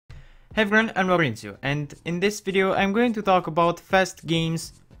Hey everyone, I'm Lorenzo, and in this video I'm going to talk about fast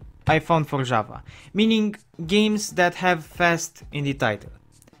games I found for Java, meaning games that have fast in the title.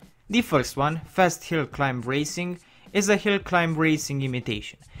 The first one, Fast Hill Climb Racing, is a hill climb racing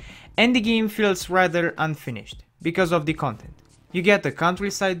imitation, and the game feels rather unfinished because of the content. You get a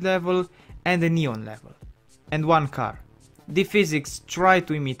countryside level and a neon level, and one car. The physics try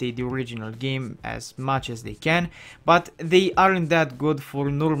to imitate the original game as much as they can, but they aren't that good for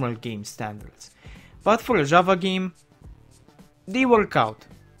normal game standards. But for a Java game, they work out.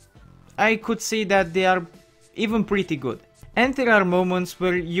 I could say that they are even pretty good. And there are moments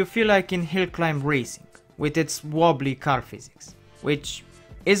where you feel like in Hill Climb Racing, with its wobbly car physics, which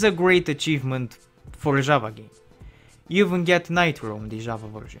is a great achievement for a Java game. You even get Nitro on the Java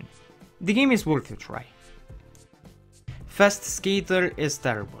version. The game is worth a try. Fast Skater is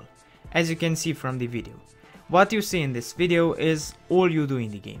terrible, as you can see from the video. What you see in this video is all you do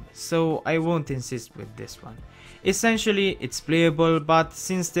in the game, so I won't insist with this one. Essentially, it's playable, but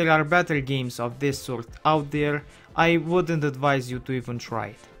since there are better games of this sort out there, I wouldn't advise you to even try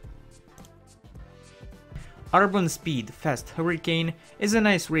it. Urban Speed Fast Hurricane is a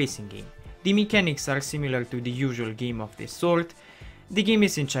nice racing game. The mechanics are similar to the usual game of this sort. The game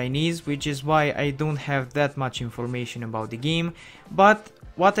is in Chinese, which is why I don't have that much information about the game, but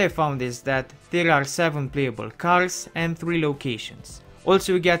what I found is that there are 7 playable cars and 3 locations.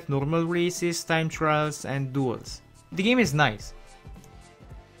 Also you get normal races, time trials and duels. The game is nice.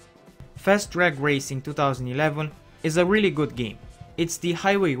 Fast Drag Racing 2011 is a really good game. It's the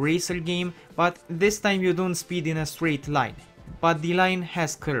highway racer game, but this time you don't speed in a straight line, but the line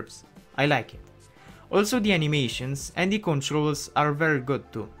has curves. I like it. Also the animations and the controls are very good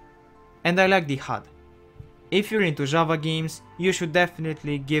too. And I like the HUD. If you're into Java games, you should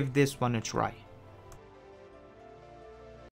definitely give this one a try.